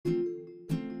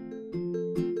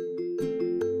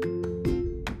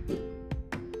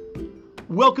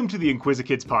Welcome to the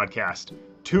Inquisikids podcast.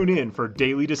 Tune in for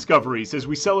daily discoveries as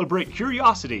we celebrate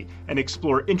curiosity and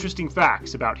explore interesting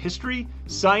facts about history,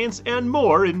 science, and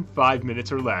more in 5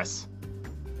 minutes or less.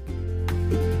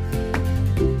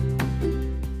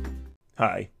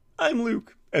 Hi, I'm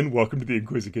Luke, and welcome to the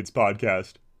Inquisikids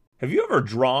podcast. Have you ever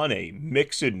drawn a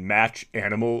mix and match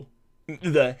animal?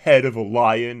 The head of a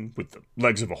lion with the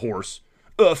legs of a horse,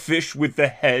 a fish with the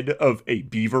head of a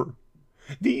beaver?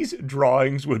 These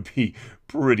drawings would be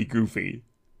pretty goofy.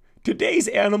 Today's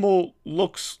animal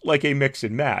looks like a mix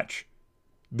and match.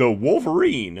 The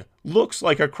wolverine looks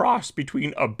like a cross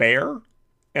between a bear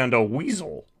and a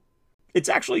weasel. It's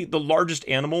actually the largest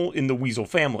animal in the weasel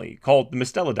family, called the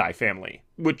Mustelidae family,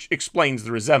 which explains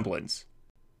the resemblance.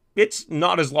 It's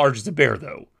not as large as a bear,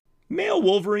 though. Male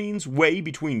wolverines weigh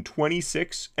between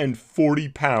 26 and 40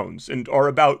 pounds and are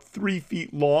about 3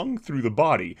 feet long through the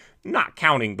body, not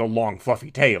counting the long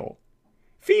fluffy tail.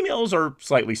 Females are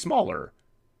slightly smaller.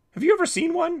 Have you ever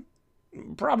seen one?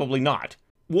 Probably not.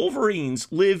 Wolverines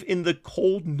live in the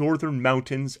cold northern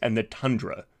mountains and the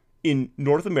tundra, in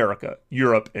North America,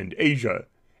 Europe, and Asia,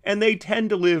 and they tend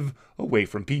to live away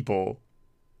from people.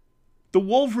 The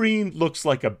wolverine looks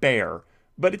like a bear,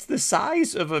 but it's the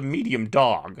size of a medium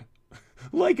dog.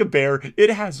 Like a bear,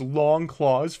 it has long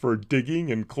claws for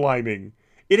digging and climbing.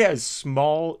 It has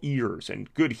small ears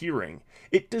and good hearing.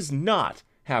 It does not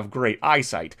have great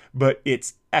eyesight, but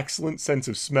its excellent sense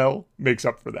of smell makes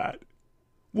up for that.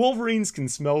 Wolverines can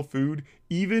smell food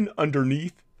even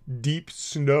underneath deep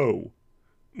snow.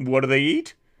 What do they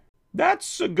eat?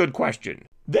 That's a good question.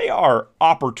 They are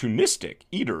opportunistic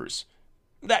eaters.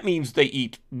 That means they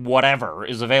eat whatever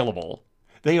is available.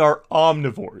 They are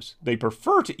omnivores. They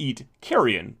prefer to eat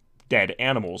carrion, dead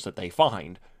animals that they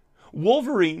find.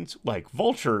 Wolverines, like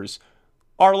vultures,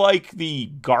 are like the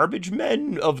garbage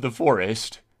men of the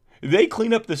forest. They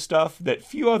clean up the stuff that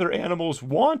few other animals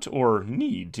want or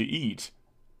need to eat.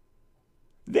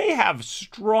 They have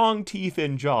strong teeth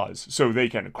and jaws, so they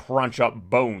can crunch up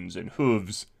bones and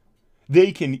hooves.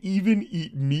 They can even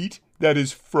eat meat that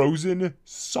is frozen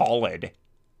solid.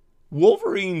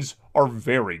 Wolverines are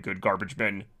very good garbage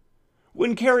men.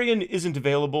 When carrion isn't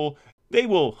available, they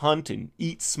will hunt and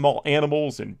eat small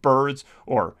animals and birds,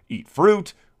 or eat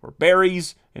fruit, or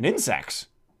berries, and insects.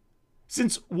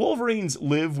 Since wolverines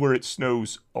live where it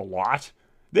snows a lot,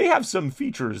 they have some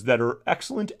features that are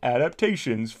excellent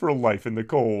adaptations for life in the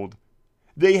cold.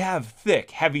 They have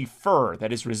thick, heavy fur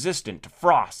that is resistant to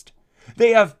frost. They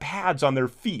have pads on their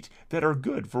feet that are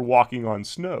good for walking on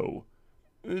snow.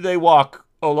 They walk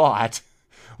a lot.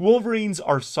 Wolverines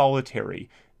are solitary.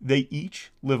 They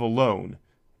each live alone,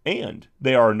 and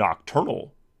they are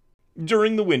nocturnal.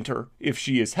 During the winter, if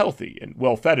she is healthy and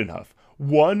well-fed enough,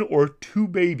 1 or 2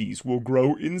 babies will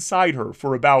grow inside her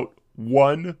for about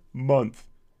 1 month.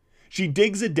 She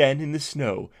digs a den in the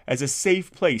snow as a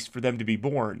safe place for them to be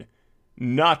born.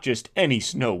 Not just any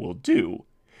snow will do.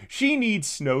 She needs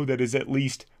snow that is at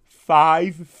least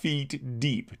 5 feet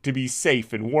deep to be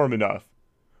safe and warm enough.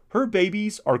 Her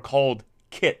babies are called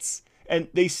kits, and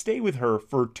they stay with her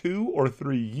for 2 or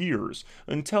 3 years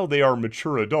until they are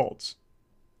mature adults.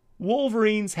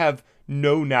 Wolverines have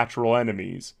no natural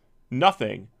enemies.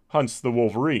 Nothing hunts the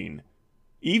wolverine.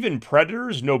 Even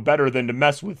predators know better than to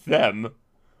mess with them.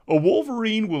 A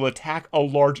wolverine will attack a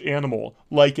large animal,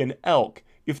 like an elk,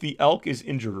 if the elk is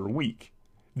injured or weak.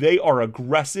 They are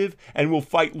aggressive and will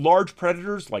fight large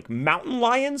predators like mountain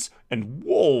lions and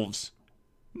wolves.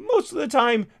 Most of the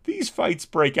time, these fights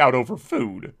break out over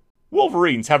food.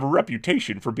 Wolverines have a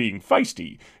reputation for being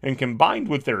feisty, and combined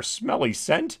with their smelly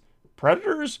scent,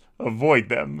 predators avoid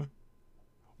them.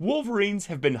 Wolverines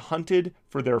have been hunted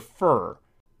for their fur.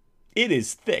 It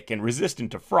is thick and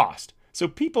resistant to frost, so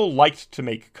people liked to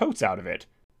make coats out of it.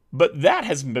 But that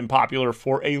hasn't been popular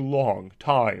for a long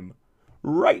time.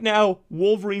 Right now,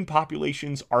 wolverine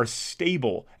populations are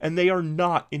stable, and they are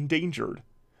not endangered.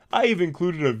 I have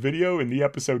included a video in the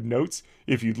episode notes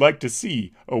if you'd like to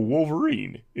see a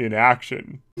wolverine in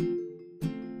action.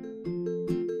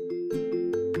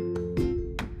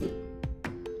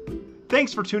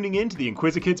 Thanks for tuning in to the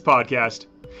Inquisikids podcast.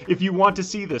 If you want to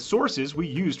see the sources we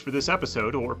used for this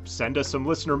episode or send us some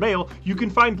listener mail, you can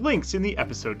find links in the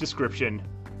episode description.